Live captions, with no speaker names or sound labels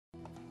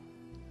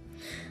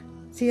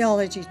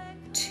Theology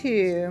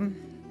II.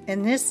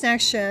 In this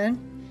section,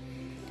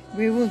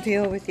 we will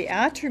deal with the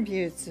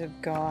attributes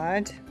of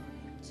God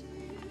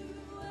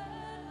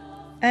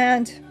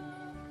and,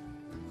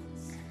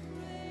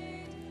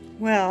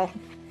 well,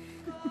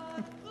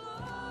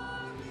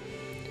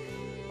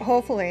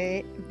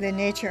 hopefully the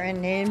nature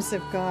and names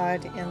of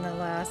God in the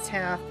last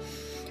half.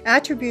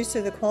 Attributes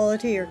are the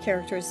quality or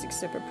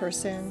characteristics of a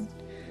person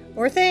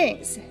or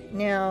things.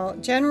 Now,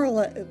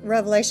 general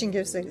revelation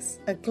gives us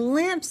a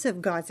glimpse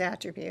of God's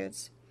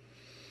attributes.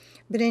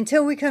 But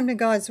until we come to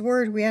God's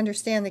Word, we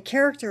understand the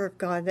character of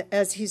God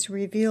as He's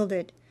revealed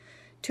it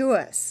to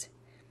us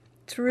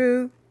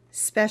through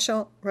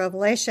special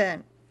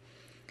revelation.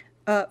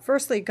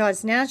 Firstly,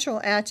 God's natural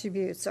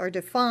attributes are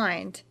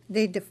defined.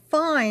 They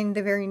define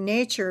the very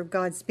nature of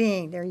God's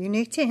being. They're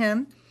unique to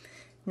Him,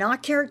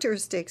 not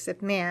characteristics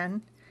of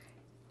man,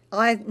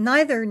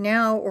 neither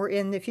now or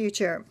in the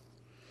future.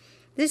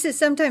 This is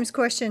sometimes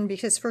questioned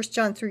because 1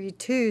 John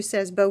 3:2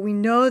 says, "But we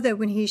know that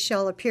when He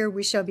shall appear,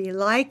 we shall be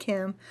like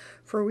Him,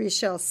 for we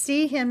shall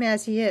see Him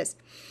as He is."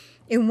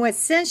 In what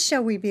sense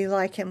shall we be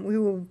like Him? We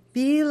will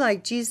be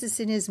like Jesus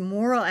in His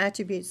moral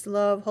attributes,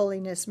 love,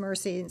 holiness,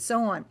 mercy, and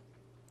so on.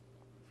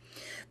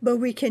 But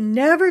we can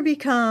never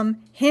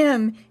become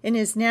Him in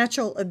His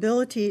natural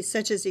abilities,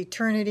 such as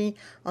eternity,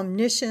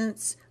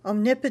 omniscience,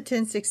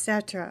 omnipotence,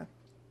 etc.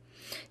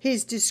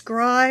 He's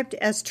described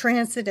as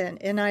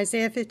transcendent in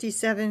Isaiah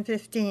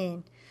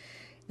 57:15,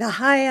 the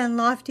high and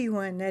lofty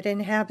one that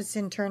inhabits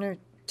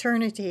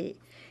eternity.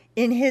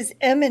 In His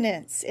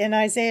imminence in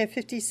Isaiah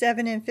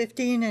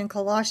 57:15 and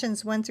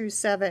Colossians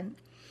 1-7.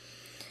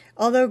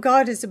 Although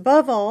God is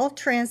above all,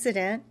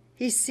 transcendent,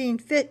 He's seen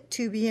fit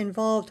to be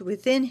involved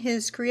within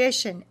His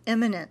creation,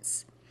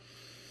 imminence.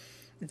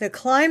 The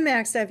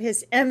climax of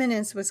His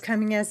imminence was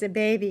coming as a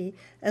baby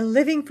and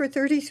living for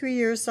 33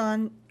 years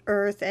on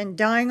earth and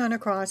dying on a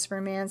cross for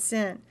man's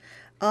sin.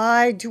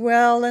 I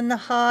dwell in the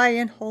high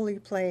and holy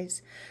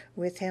place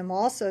with Him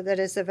also that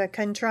is of a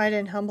contrite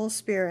and humble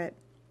spirit.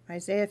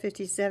 Isaiah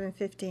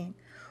 57:15.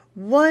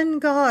 One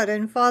God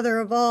and Father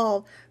of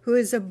all, who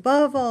is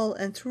above all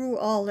and through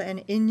all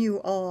and in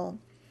you all.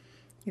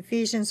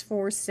 Ephesians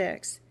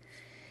 4:6.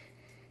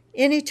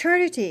 In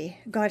eternity,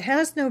 God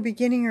has no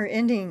beginning or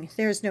ending.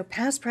 There is no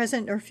past,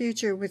 present, or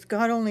future. With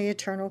God only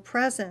eternal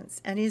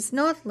presence, and He is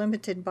not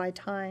limited by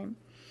time.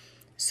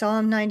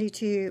 Psalm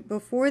 92,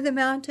 before the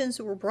mountains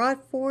were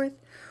brought forth,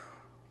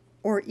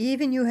 or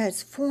even you had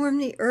formed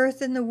the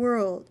earth and the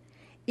world,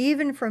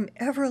 even from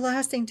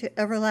everlasting to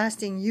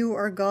everlasting you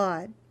are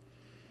God.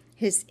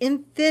 His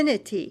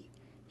infinity,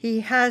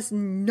 He has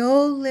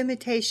no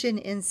limitation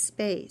in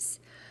space.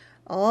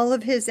 All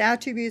of His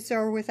attributes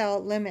are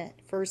without limit.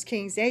 1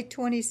 Kings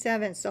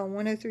 8:27, Psalm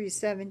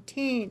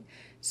 103:17,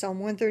 Psalm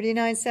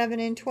 139:7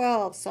 and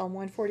 12, Psalm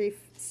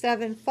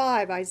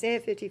 147:5, Isaiah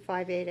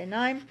 55:8 and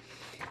 9,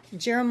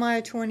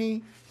 Jeremiah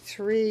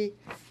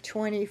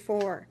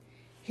 23:24.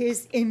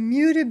 His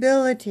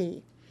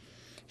immutability.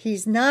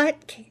 He's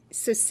not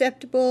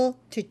susceptible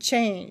to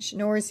change,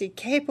 nor is He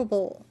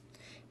capable.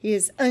 He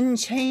is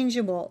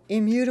unchangeable,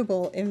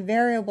 immutable,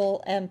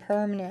 invariable, and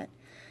permanent.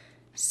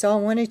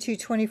 Psalm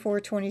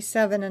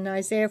 102:24-27, and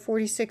Isaiah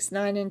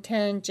 46:9 and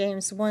 10,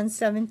 James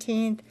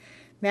 1:17,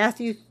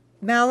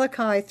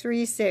 Malachi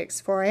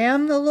 3:6. For I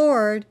am the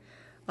Lord,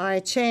 I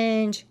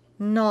change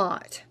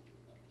not.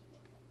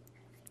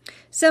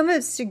 Some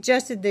have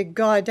suggested that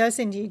God does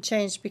indeed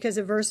change because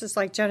of verses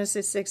like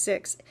Genesis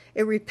 6:6.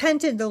 It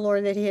repented the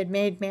Lord that He had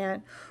made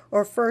man.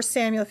 Or 1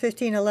 Samuel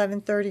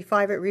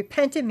 15:11-35. It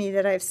repented me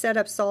that I have set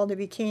up Saul to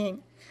be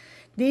king.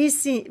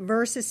 These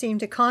verses seem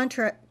to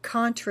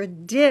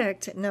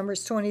contradict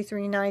Numbers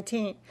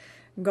 23:19.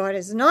 God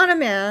is not a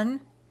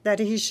man that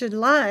He should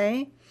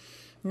lie,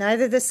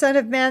 neither the Son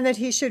of Man that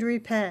He should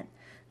repent.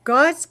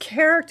 God's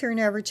character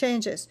never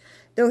changes.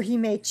 Though He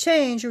may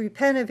change,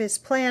 repent of His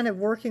plan of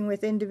working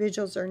with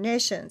individuals or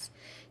nations,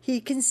 He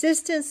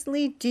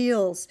consistently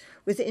deals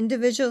with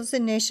individuals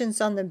and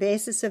nations on the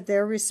basis of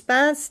their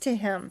response to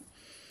Him.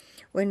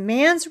 When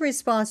man's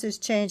response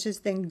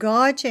changes, then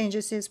God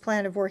changes His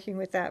plan of working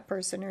with that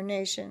person or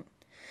nation.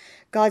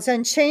 God's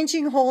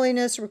unchanging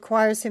holiness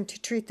requires Him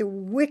to treat the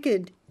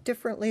wicked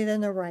differently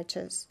than the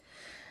righteous.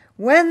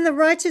 When the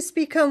righteous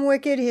become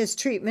wicked, His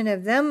treatment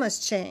of them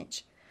must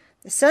change.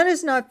 The sun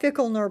is not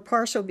fickle nor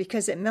partial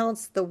because it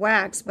melts the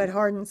wax but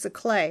hardens the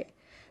clay.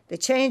 The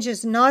change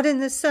is not in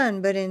the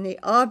sun but in the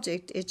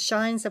object it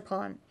shines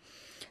upon.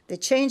 The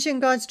change in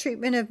God's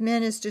treatment of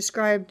men is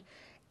described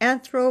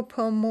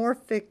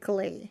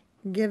anthropomorphically,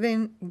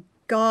 giving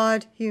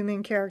God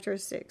human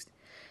characteristics,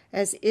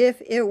 as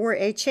if it were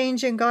a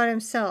change in God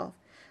Himself,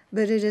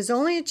 but it is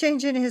only a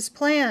change in His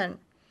plan.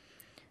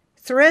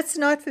 Threats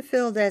not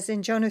fulfilled, as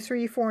in Jonah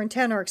 3:4 and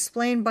 10, are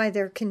explained by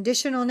their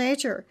conditional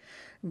nature.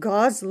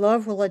 God's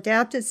love will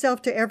adapt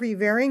itself to every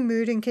varying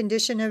mood and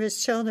condition of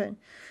His children,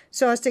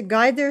 so as to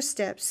guide their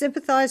steps,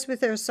 sympathize with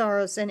their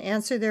sorrows, and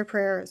answer their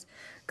prayers.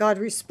 God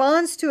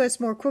responds to us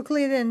more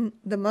quickly than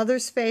the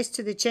mother's face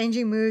to the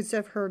changing moods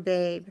of her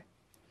babe.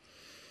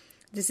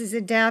 This is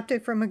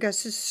adapted from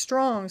Augustus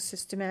Strong's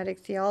Systematic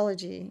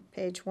Theology,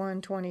 page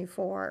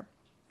 124.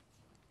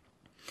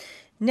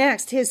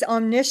 Next, his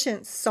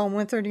omniscience, Psalm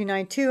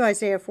 139:2,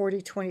 Isaiah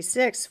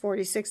 40:26,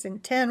 46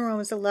 and 10,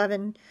 Romans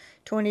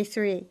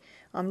 11:23.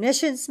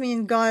 Omniscience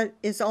means God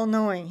is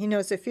all-knowing. He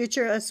knows the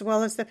future as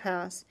well as the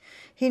past.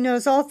 He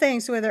knows all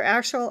things, whether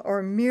actual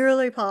or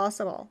merely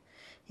possible.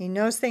 He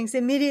knows things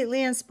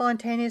immediately and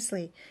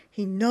spontaneously.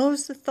 He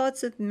knows the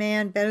thoughts of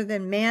man better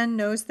than man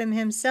knows them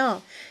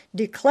himself,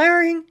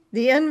 declaring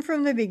the end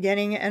from the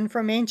beginning and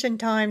from ancient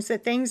times the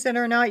things that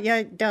are not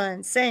yet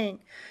done, saying,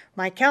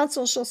 my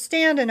counsel shall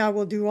stand, and I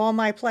will do all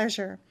my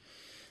pleasure.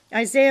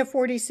 Isaiah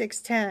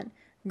 46:10.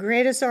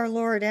 Great is our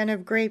Lord, and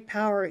of great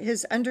power.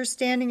 His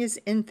understanding is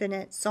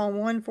infinite. Psalm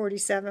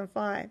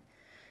 147:5.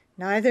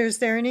 Neither is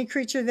there any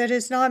creature that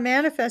is not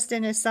manifest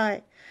in his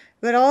sight,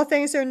 but all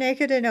things are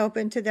naked and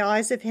open to the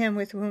eyes of him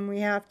with whom we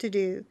have to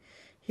do.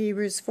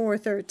 Hebrews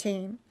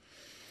 4:13.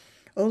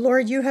 O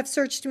Lord, you have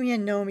searched me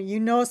and know me. You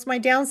know my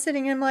down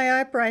sitting and my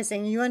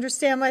uprising. You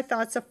understand my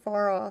thoughts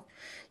afar off.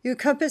 You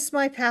compass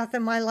my path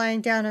and my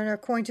lying down and are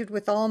acquainted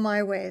with all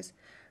my ways.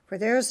 For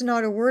there is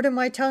not a word in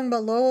my tongue,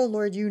 but lo, O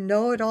Lord, you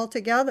know it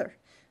altogether.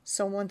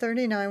 Psalm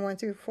 139,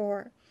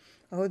 1-4.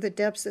 Oh, the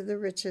depths of the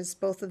riches,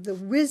 both of the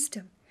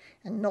wisdom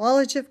and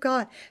knowledge of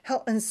God.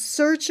 How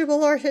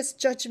unsearchable are his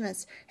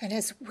judgments, and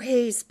his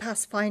ways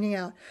past finding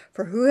out.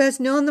 For who has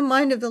known the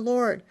mind of the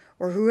Lord,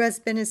 or who has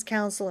been his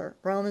counselor?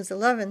 Romans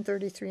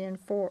 11:33 and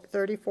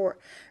 34.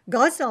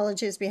 God's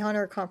knowledge is beyond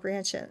our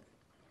comprehension.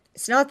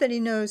 It's not that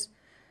he knows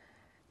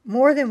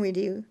more than we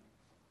do.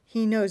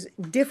 He knows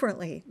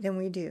differently than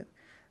we do.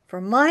 For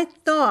my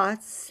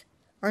thoughts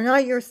are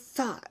not your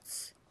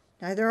thoughts,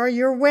 neither are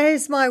your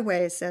ways my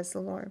ways, says the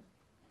Lord.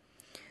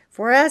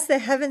 For as the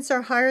heavens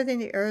are higher than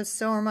the earth,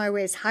 so are my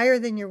ways higher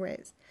than your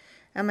ways,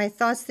 and my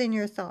thoughts than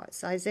your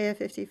thoughts. Isaiah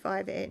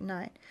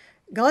 55:8-9.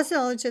 God's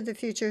knowledge of the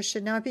future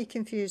should not be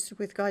confused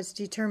with God's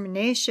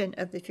determination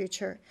of the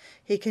future.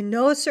 He can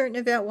know a certain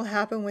event will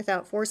happen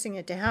without forcing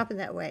it to happen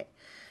that way.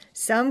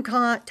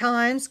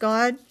 Sometimes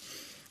God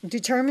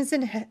determines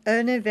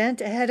an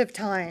event ahead of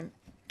time.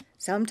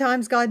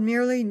 Sometimes God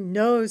merely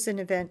knows an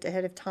event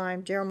ahead of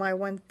time. Jeremiah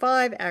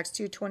 1:5, Acts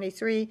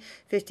 2:23,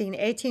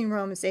 15:18,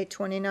 Romans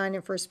 8:29,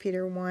 and 1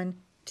 Peter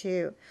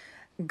 1:2.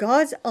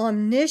 God's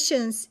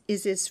omniscience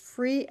is his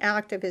free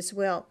act of his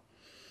will.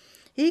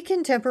 He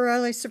can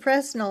temporarily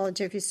suppress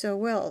knowledge if he so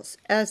wills.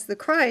 As the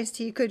Christ,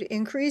 he could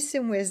increase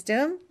in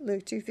wisdom,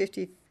 Luke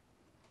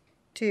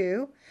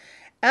 2:52,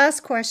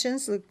 ask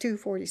questions, Luke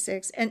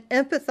 2:46, and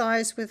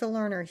empathize with the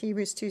learner,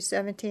 Hebrews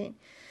 2:17.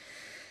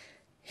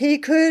 He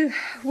could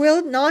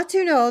will not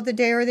to know the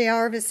day or the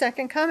hour of his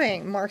second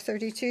coming, Mark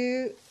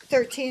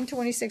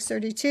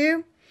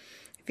 13:26-32.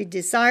 If he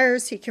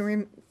desires, he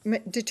can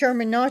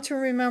determine not to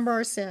remember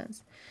our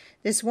sins.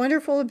 This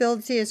wonderful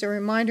ability is a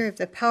reminder of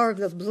the power of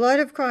the blood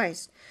of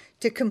Christ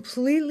to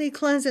completely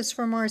cleanse us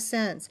from our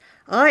sins.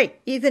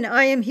 Even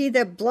I am he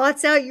that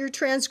blots out your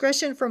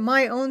transgression for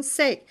my own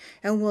sake,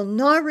 and will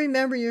not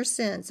remember your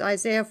sins.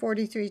 Isaiah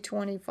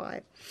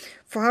 43:25.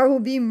 For I will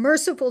be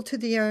merciful to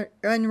the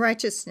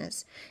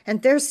unrighteousness,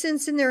 and their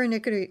sins and their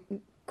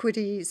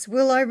iniquities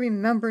will I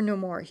remember no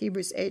more.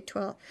 Hebrews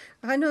 8:12.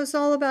 God knows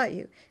all about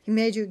you. He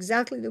made you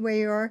exactly the way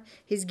you are.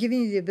 He's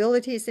giving you the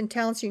abilities and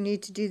talents you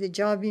need to do the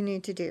job you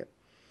need to do.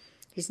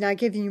 He's not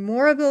giving you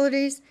more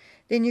abilities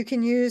than you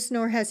can use,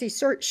 nor has he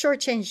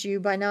shortchanged you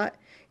by not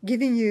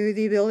giving you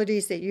the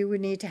abilities that you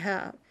would need to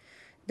have.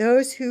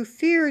 Those who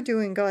fear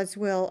doing God's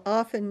will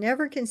often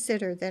never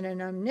consider that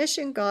an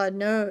omniscient God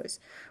knows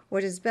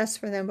what is best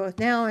for them both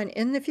now and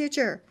in the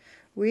future.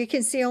 We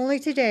can see only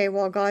today,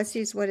 while God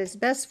sees what is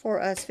best for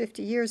us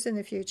 50 years in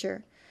the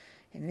future.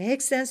 It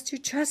makes sense to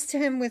trust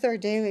him with our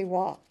daily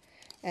walk,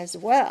 as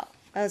well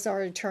as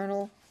our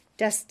eternal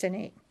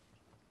destiny.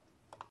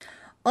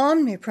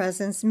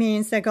 Omnipresence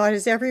means that God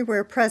is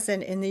everywhere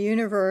present in the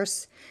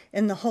universe,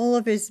 in the whole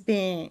of his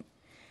being.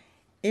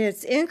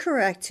 It's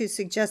incorrect to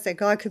suggest that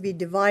God could be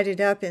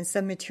divided up in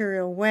some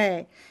material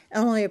way,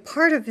 and only a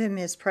part of him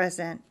is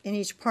present in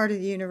each part of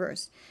the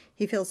universe.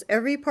 He fills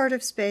every part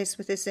of space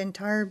with his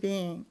entire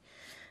being.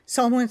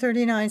 Psalm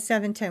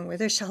 139:7-10,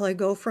 whither shall I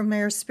go from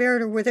your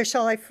spirit, or whither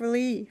shall I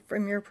flee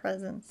from your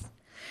presence?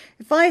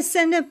 If I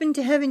ascend up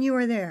into heaven, you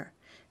are there.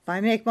 If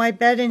I make my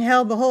bed in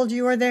hell, behold,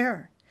 you are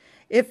there.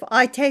 If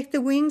I take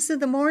the wings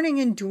of the morning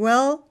and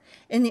dwell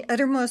in the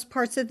uttermost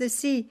parts of the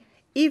sea,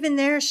 even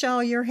there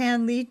shall your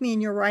hand lead me,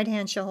 and your right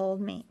hand shall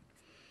hold me.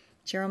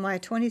 Jeremiah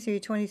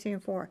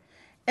 23:23-4.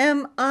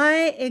 Am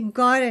I a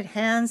God at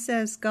hand,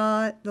 says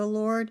God the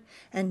Lord,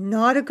 and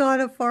not a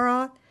God afar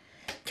off?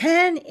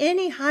 Can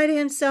any hide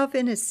himself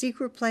in his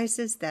secret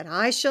places, that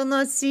I shall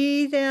not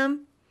see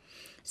them?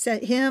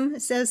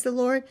 Says the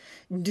Lord.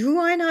 Do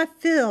I not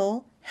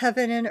fill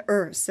heaven and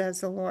earth,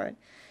 says the Lord.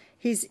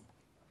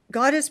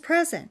 God is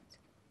present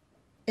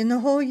in the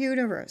whole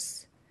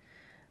universe,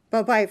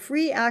 but by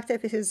free act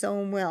of his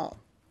own will.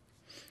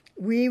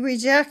 We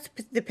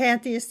reject the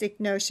pantheistic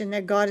notion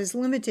that God is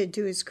limited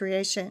to his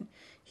creation.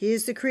 He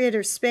is the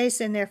creator of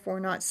space and therefore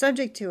not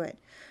subject to it.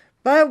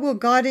 But will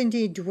God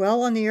indeed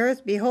dwell on the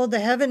earth? Behold, the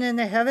heaven and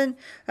the heaven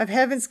of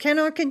heavens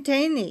cannot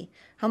contain thee.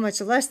 How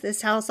much less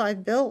this house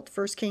I've built?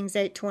 1 Kings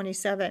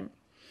 8:27.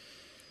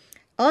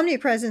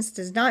 Omnipresence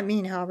does not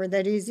mean, however,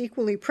 that he is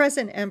equally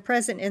present and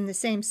present in the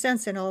same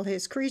sense in all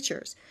his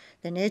creatures.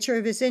 The nature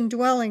of his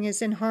indwelling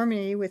is in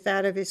harmony with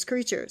that of his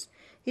creatures.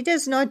 He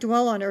does not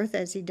dwell on earth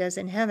as he does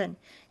in heaven,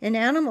 in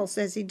animals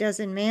as he does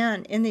in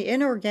man, in the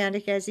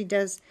inorganic as he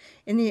does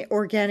in the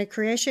organic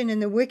creation,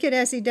 in the wicked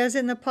as he does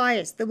in the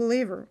pious, the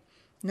believer,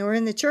 nor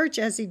in the church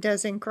as he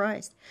does in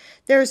Christ.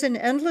 There is an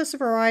endless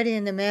variety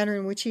in the manner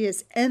in which he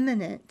is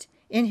eminent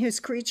in his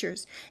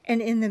creatures,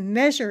 and in the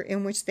measure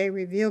in which they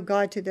reveal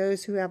God to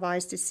those who have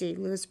eyes to see.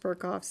 Louis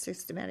Berkhoff's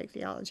Systematic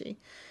Theology,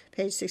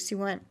 page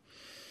 61.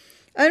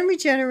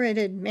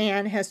 Unregenerated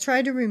man has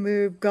tried to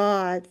remove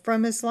God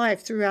from his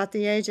life throughout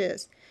the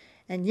ages,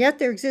 and yet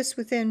there exists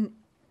within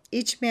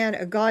each man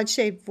a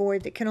God-shaped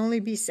void that can only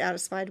be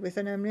satisfied with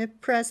an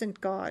omnipresent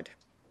God.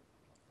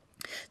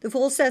 The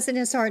fool says in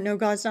his heart, "No,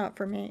 God's not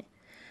for me."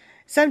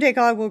 Someday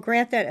God will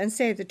grant that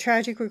unsaved the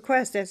tragic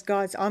request as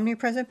God's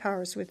omnipresent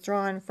power is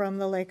withdrawn from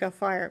the lake of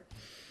fire.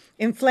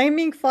 In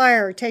flaming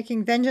fire,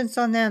 taking vengeance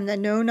on them that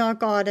know not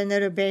God and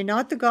that obey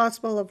not the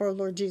gospel of our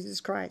Lord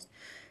Jesus Christ,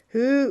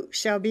 who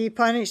shall be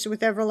punished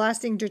with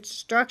everlasting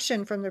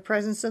destruction from the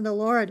presence of the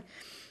Lord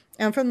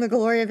and from the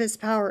glory of his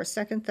power.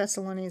 2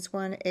 Thessalonians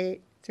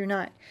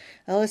 1:8-9.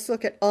 Now let's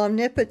look at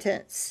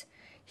omnipotence.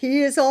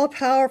 He is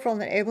all-powerful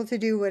and able to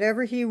do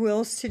whatever he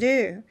wills to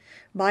do.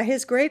 By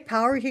his great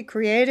power, he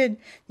created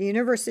the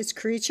universe, its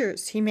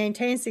creatures. He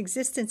maintains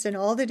existence in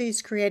all that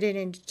he's created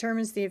and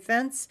determines the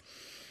events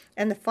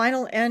and the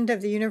final end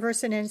of the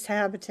universe and its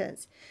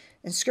inhabitants.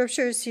 In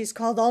scriptures, he's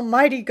called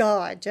Almighty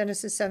God,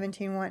 Genesis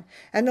 17:1,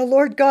 and the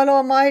Lord God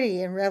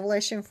Almighty in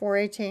Revelation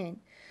 4:18.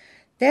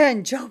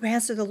 Then Job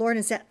answered the Lord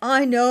and said,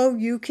 "I know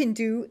you can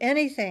do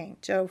anything,"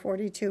 Job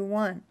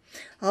 42:1.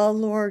 O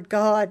Lord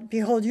God,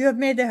 behold, you have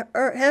made the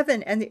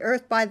heaven and the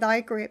earth by thy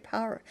great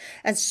power,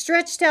 and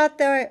stretched out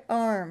thy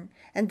arm,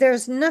 and there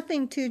is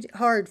nothing too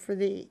hard for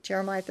thee.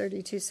 Jeremiah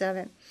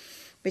 32:7.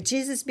 But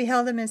Jesus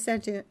beheld them and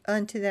said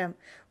unto them,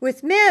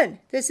 "With men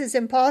this is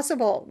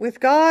impossible. With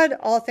God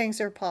all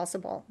things are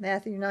possible."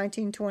 Matthew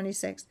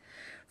 19:26.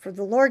 For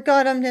the Lord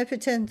God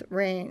omnipotent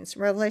reigns.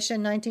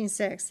 Revelation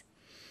 19:6.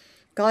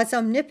 God's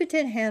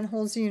omnipotent hand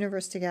holds the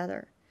universe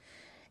together.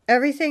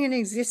 Everything in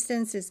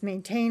existence is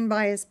maintained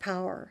by his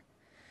power.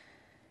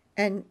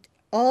 And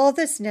all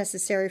that's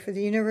necessary for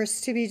the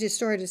universe to be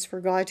destroyed is for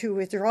God to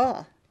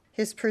withdraw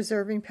his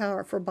preserving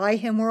power. For by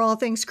him were all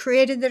things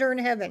created that are in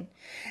heaven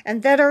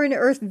and that are in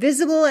earth,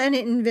 visible and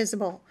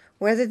invisible,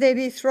 whether they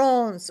be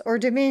thrones or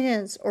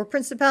dominions or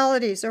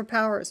principalities or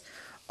powers.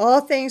 All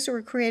things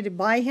were created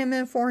by him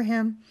and for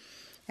him.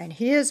 And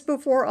he is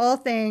before all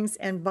things,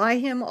 and by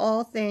him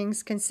all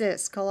things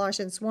consist.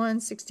 Colossians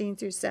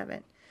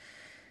 1:16-7.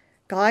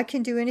 God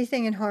can do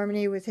anything in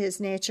harmony with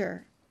his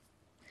nature.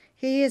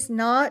 He is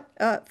not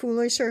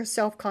foolish or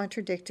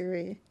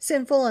self-contradictory,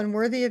 sinful,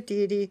 unworthy of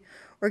deity,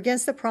 or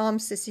against the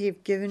promises he has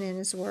given in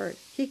his word.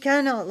 He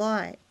cannot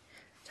lie.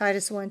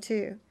 Titus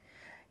 1:2.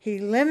 He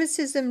limits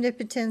his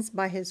omnipotence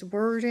by his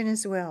word and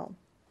his will.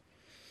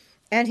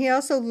 And he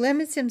also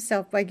limits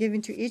himself by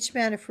giving to each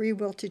man a free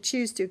will to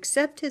choose to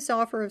accept his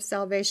offer of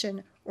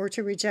salvation or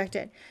to reject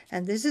it.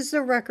 And this is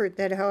the record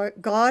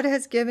that God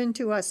has given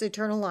to us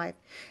eternal life.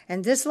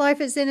 And this life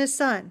is in his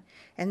Son.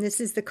 And this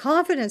is the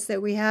confidence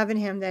that we have in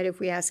him, that if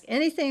we ask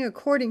anything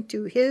according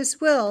to his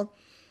will,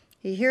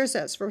 he hears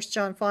us. 1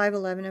 John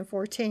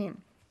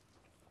 5:11-14.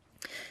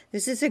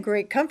 This is a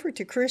great comfort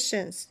to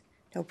Christians.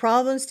 No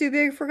problems too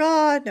big for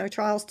God, no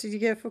trials too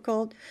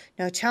difficult,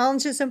 no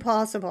challenges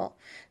impossible.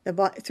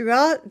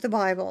 Throughout the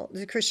Bible,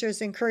 the Christian is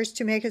encouraged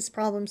to make his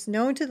problems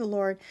known to the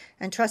Lord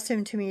and trust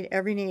him to meet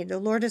every need. The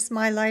Lord is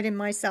my light and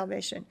my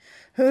salvation.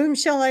 Whom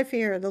shall I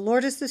fear? The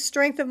Lord is the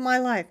strength of my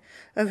life.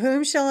 Of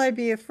whom shall I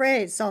be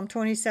afraid? Psalm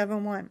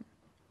 27:1.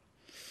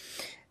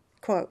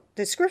 Quote,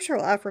 the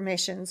scriptural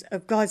affirmations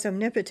of God's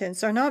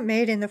omnipotence are not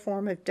made in the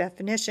form of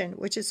definition,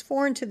 which is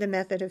foreign to the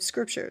method of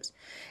scriptures.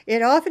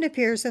 It often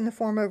appears in the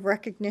form of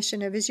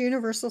recognition of his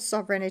universal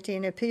sovereignty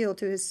and appeal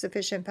to his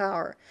sufficient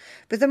power.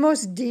 But the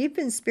most deep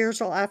and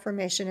spiritual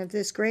affirmation of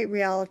this great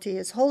reality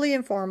is wholly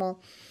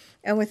informal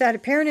and without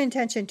apparent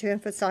intention to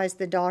emphasize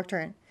the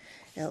doctrine.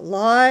 It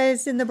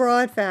lies in the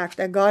broad fact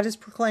that God is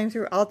proclaimed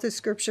throughout the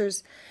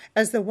scriptures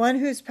as the one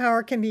whose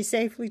power can be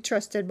safely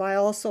trusted by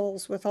all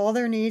souls with all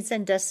their needs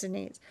and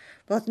destinies,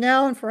 both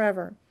now and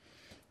forever.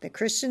 The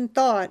Christian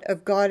thought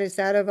of God is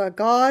that of a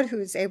God who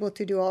is able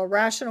to do all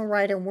rational,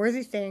 right, and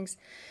worthy things,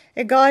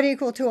 a God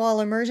equal to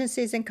all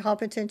emergencies and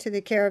competent to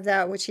the care of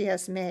that which he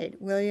has made.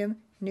 William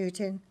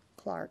Newton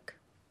Clark.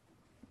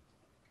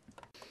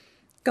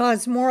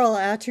 God's moral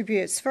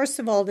attributes. First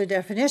of all, the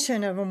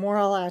definition of a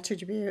moral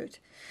attribute.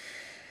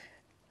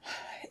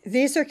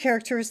 These are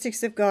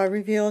characteristics of God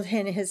revealed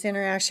in his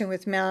interaction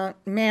with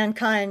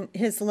mankind,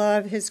 his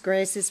love, his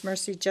grace, his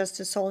mercy,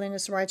 justice,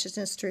 holiness,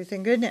 righteousness, truth,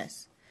 and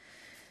goodness.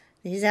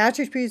 These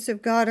attributes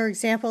of God are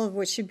example of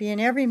what should be in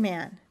every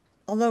man.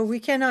 Although we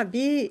cannot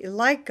be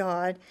like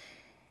God,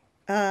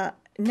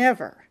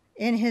 never.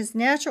 In his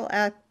natural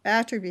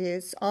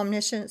attributes,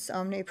 omniscience,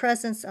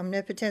 omnipresence,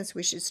 omnipotence,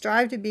 we should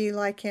strive to be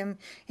like him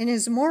in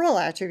his moral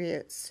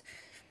attributes.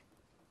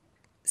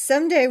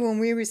 Someday when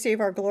we receive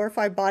our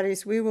glorified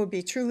bodies, we will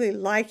be truly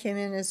like him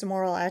in his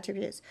moral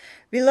attributes.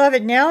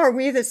 Beloved, now are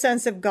we the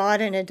sons of God,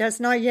 and it does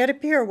not yet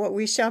appear what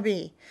we shall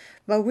be.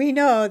 But we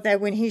know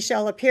that when he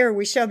shall appear,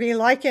 we shall be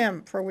like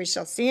him, for we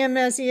shall see him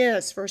as he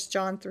is. 1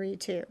 John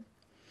 3:2.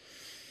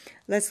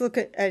 Let's look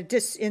at,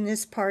 in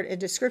this part, a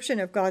description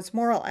of God's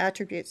moral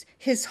attributes.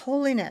 His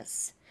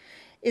holiness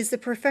is the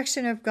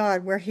perfection of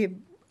God, where he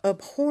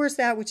abhors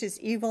that which is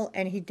evil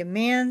and he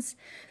demands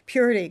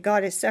purity.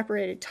 God is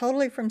separated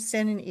totally from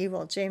sin and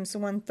evil. James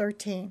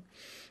 1:13.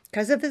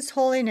 Because of his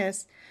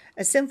holiness,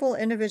 a sinful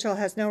individual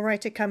has no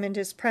right to come into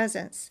his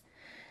presence.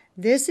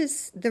 This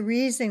is the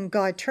reason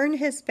God turned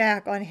his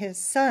back on his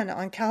Son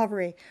on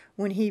Calvary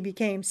when he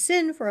became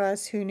sin for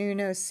us who knew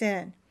no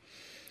sin.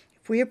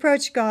 If we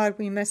approach God,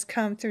 we must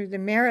come through the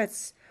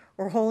merits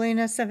or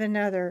holiness of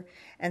another,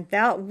 and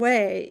that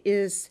way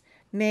is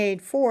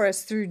made for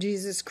us through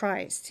Jesus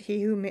Christ.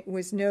 He who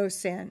was no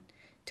sin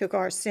took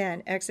our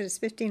sin. Exodus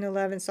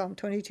 15:11, Psalm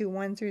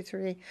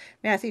 22:1-3,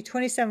 Matthew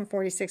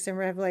 27:46, and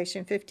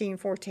Revelation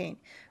 15:14.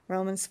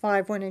 Romans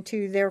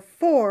 5:1-2.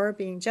 Therefore,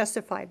 being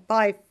justified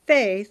by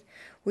faith,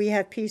 we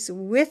have peace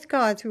with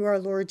God through our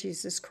Lord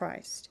Jesus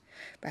Christ,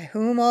 by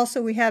whom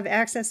also we have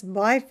access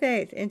by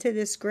faith into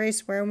this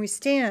grace wherein we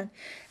stand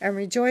and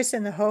rejoice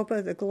in the hope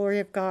of the glory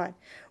of God.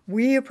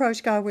 We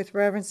approach God with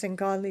reverence and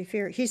godly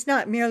fear. He's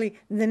not merely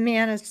the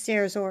man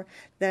upstairs or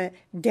the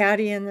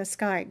daddy in the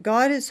sky.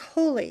 God is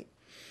holy.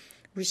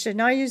 We should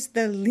not use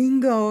the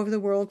lingo of the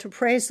world to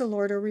praise the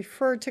Lord or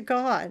refer to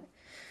God.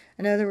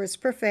 In other words,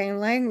 profane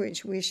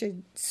language. We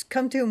should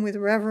come to him with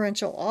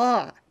reverential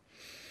awe.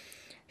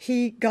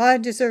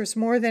 God deserves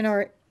more than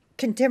our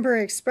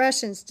contemporary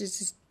expressions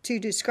to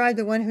describe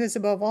the one who is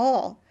above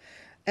all.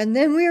 And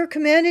then we are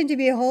commanded to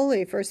be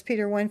holy. 1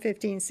 Peter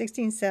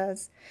 1:15-16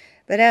 says,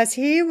 but as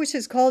he which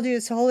has called you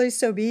is holy,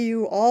 so be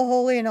you all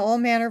holy in all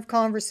manner of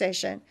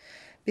conversation,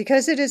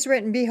 because it is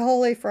written, be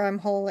holy, for I am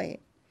holy.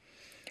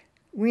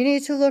 We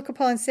need to look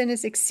upon sin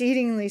as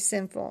exceedingly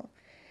sinful,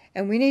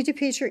 and we need to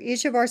picture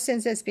each of our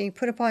sins as being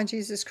put upon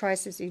Jesus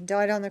Christ as he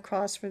died on the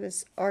cross for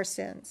our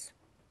sins.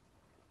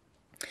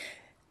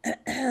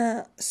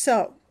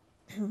 So,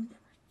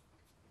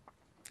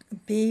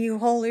 be you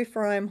holy,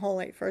 for I am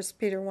holy. 1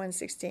 Peter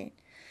 1:16.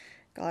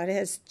 God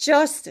has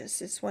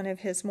justice. It's one of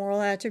his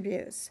moral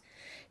attributes.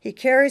 He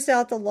carries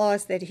out the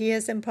laws that he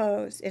has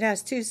imposed. It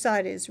has two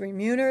sides. It is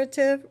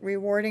remunerative,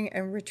 rewarding,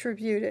 and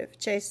retributive,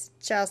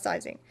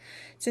 chastising.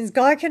 Since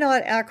God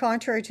cannot act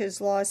contrary to his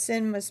laws,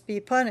 sin must be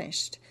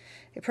punished.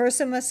 A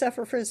person must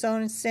suffer for his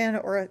own sin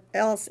or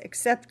else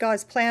accept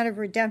God's plan of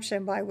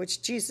redemption by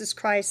which Jesus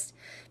Christ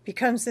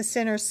becomes the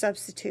sinner's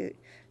substitute.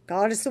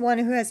 God is the one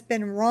who has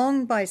been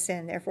wronged by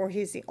sin. Therefore,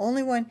 he's the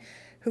only one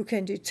who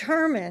can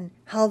determine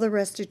how the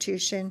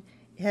restitution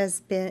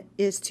is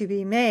to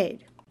be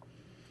made.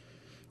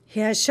 He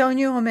has shown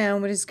you, O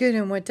man, what is good,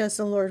 and what does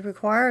the Lord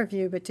require of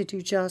you, but to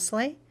do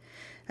justly,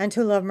 and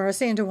to love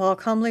mercy, and to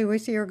walk humbly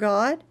with your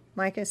God.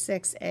 Micah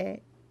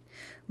 6:8.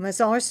 We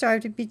must always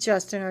strive to be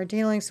just in our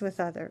dealings with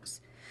others.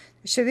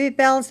 There should be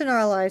balance in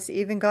our lives.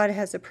 Even God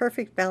has a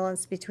perfect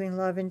balance between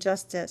love and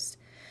justice.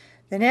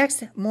 The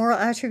next moral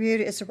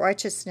attribute is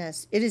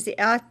righteousness. It is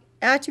the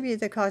attribute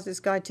that causes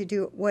God to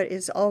do what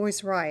is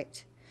always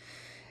right.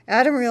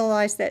 Adam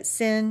realized that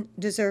sin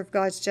deserved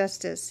God's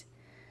justice,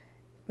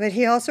 but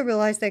he also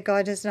realized that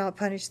God does not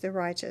punish the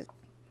righteous.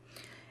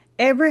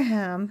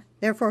 Abraham,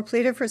 therefore,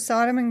 pleaded for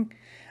Sodom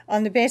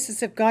on the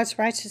basis of God's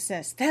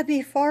righteousness. That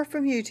be far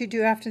from you to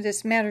do after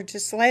this manner, to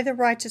slay the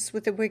righteous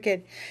with the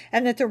wicked,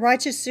 and that the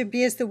righteous should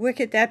be as the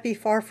wicked, that be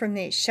far from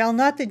thee. Shall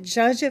not the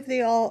judge of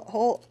the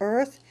whole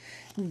earth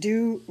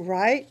do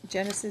right?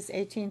 Genesis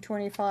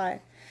 18:25.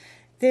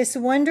 This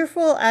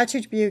wonderful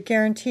attribute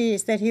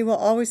guarantees that he will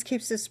always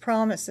keep his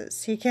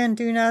promises. He can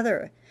do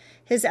neither.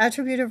 His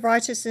attribute of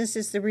righteousness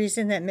is the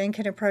reason that men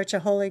can approach a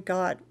holy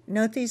God.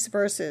 Note these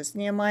verses,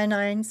 Nehemiah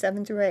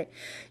 9:7-8.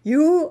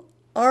 You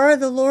are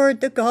the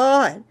Lord, the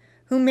God,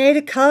 who made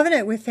a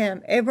covenant with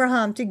him,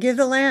 Abraham, to give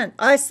the land,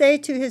 I say,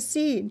 to his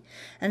seed,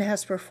 and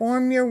has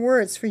performed your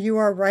words, for you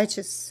are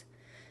righteous.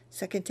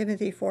 2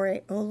 Timothy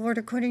 4:8. O Lord,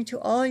 according to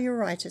all your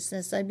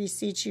righteousness, I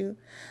beseech you,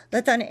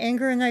 let thine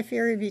anger and thy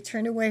fury be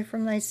turned away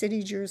from thy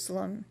city,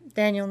 Jerusalem.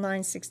 Daniel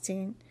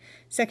 9:16.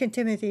 2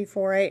 Timothy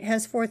 4:8.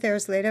 Henceforth there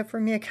is laid up for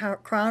me a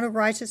crown of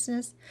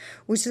righteousness,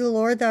 which the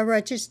Lord thy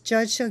righteous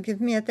judge shall give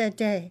me at that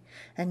day,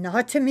 and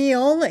not to me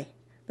only,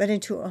 but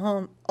into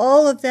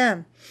all of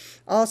them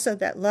also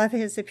that love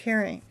his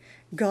appearing.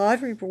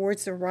 God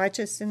rewards the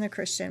righteous and the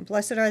Christian.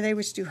 Blessed are they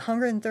which do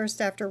hunger and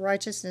thirst after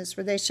righteousness,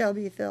 for they shall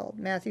be filled.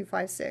 Matthew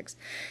 5:6.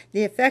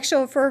 The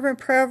effectual fervent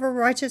prayer of a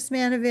righteous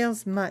man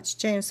avails much.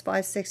 James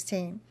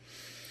 5:16.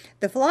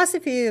 The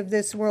philosophy of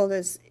this world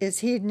is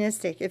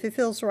hedonistic. If it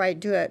feels right,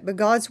 do it. But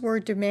God's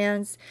word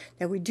demands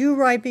that we do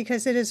right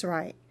because it is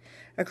right.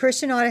 A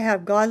Christian ought to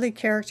have godly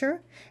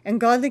character,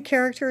 and godly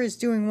character is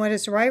doing what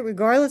is right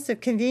regardless of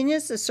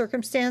convenience, the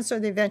circumstance, or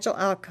the eventual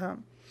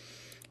outcome.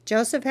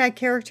 Joseph had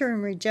character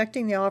in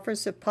rejecting the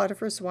offers of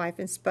Potiphar's wife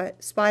in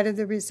spite of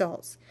the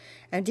results.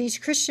 And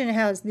each Christian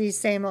has these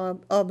same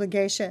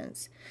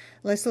obligations.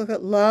 Let's look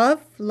at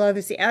love. Love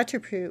is the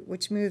attribute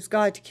which moves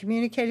God to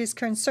communicate his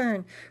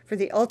concern for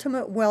the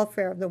ultimate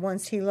welfare of the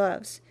ones he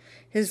loves.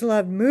 His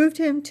love moved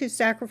him to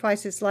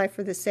sacrifice his life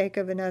for the sake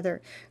of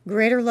another.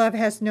 Greater love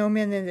has no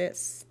man than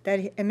this,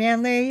 that a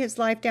man lay his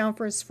life down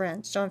for his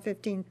friends. John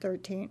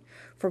 15:13.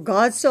 For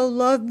God so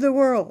loved the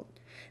world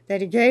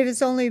that he gave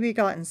his only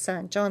begotten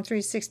Son. John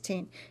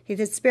 3:16. He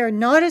that spared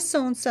not his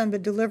own Son,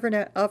 but delivered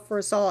it up for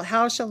us all,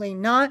 how shall he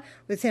not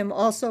with him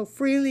also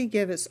freely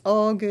give us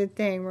all good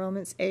thing?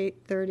 Romans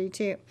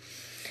 8:32.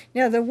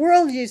 Now, the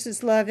world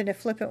uses love in a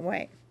flippant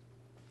way.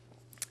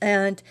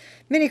 And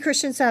many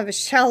Christians have a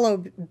shallow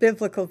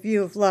biblical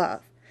view of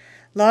love.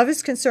 Love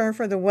is concerned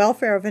for the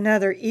welfare of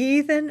another,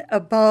 even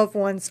above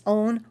one's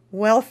own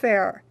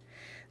welfare.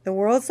 The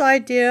world's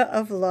idea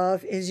of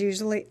love is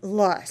usually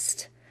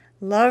lust.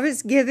 Love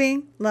is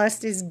giving,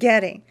 lust is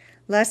getting.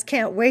 Lust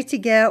can't wait to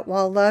get,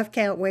 while love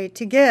can't wait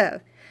to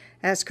give.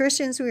 As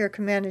Christians, we are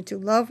commanded to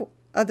love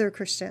other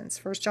Christians,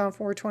 1 John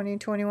 4:20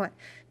 and 21,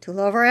 to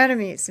love our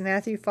enemies,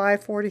 Matthew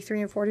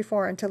 5:43 and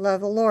 44, and to love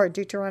the Lord,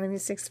 Deuteronomy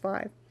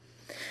 6:5.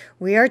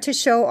 We are to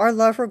show our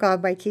love for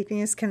God by keeping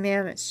his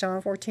commandments,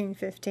 John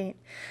 14:15.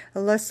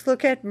 Let's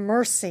look at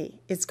mercy.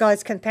 It's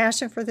God's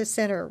compassion for the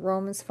sinner,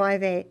 Romans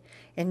 5:8,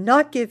 and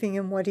not giving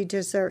him what he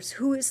deserves.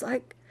 Who's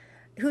a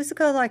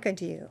God like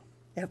unto you,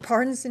 that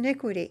pardons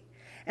iniquity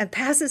and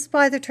passes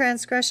by the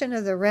transgression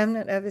of the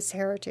remnant of his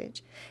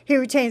heritage? He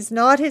retains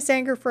not his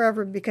anger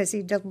forever because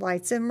he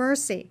delights in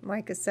mercy,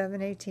 Micah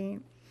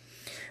 7:18.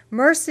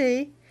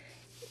 Mercy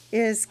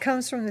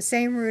comes from the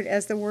same root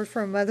as the word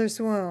for a mother's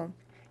womb.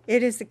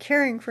 It is the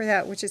caring for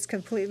that which is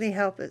completely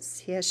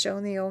helpless. He has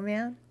shown thee, O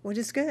man, what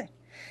is good.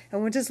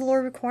 And what does the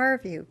Lord require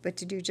of you? But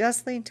to do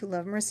justly, and to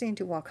love mercy, and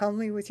to walk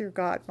humbly with your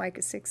God,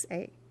 Micah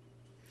 6:8.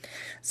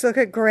 So look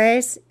at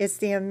grace. It's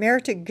the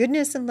unmerited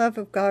goodness and love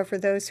of God for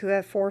those who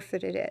have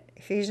forfeited it.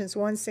 Ephesians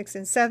 1:6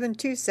 and 7,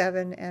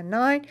 2:7 and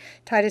 9,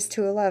 Titus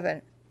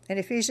 2:11, and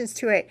Ephesians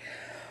 2:8.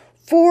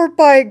 For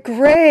by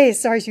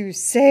grace are you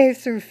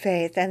saved through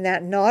faith, and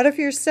that not of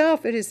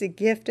yourself, it is the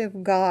gift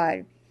of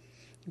God.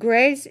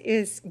 Grace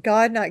is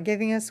God not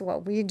giving us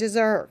what we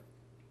deserve.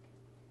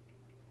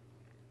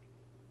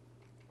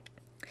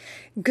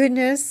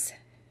 Goodness,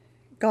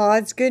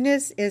 God's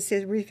goodness is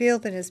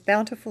revealed in his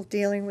bountiful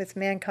dealing with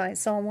mankind.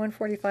 Psalm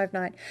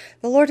 145:9.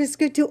 The Lord is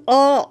good to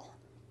all,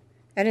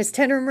 and his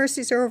tender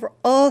mercies are over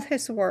all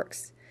his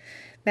works.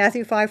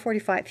 Matthew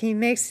 5:45. He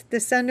makes the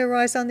sun to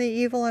rise on the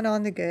evil and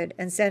on the good,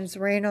 and sends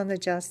rain on the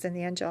just and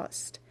the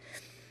unjust.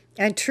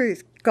 And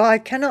truth.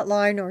 God cannot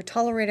lie nor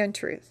tolerate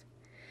untruth.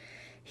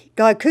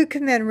 God could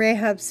commend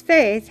Rahab's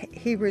faith,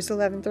 Hebrews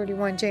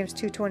 11:31, James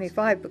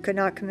 2:25, but could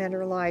not commend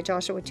her lie,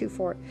 Joshua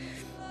 2:4.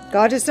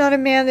 God is not a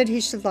man that he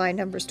should lie,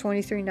 Numbers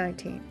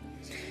 23:19.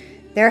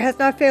 There hath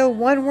not failed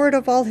one word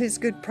of all his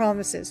good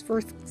promises,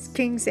 1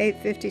 Kings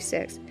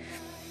 8:56.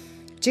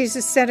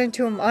 Jesus said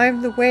unto him, I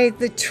am the way,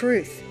 the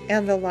truth,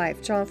 and the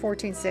life, John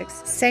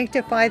 14:6.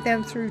 Sanctify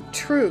them through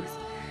truth.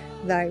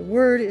 Thy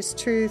word is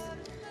truth,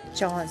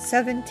 John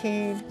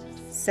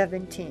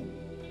 17:17.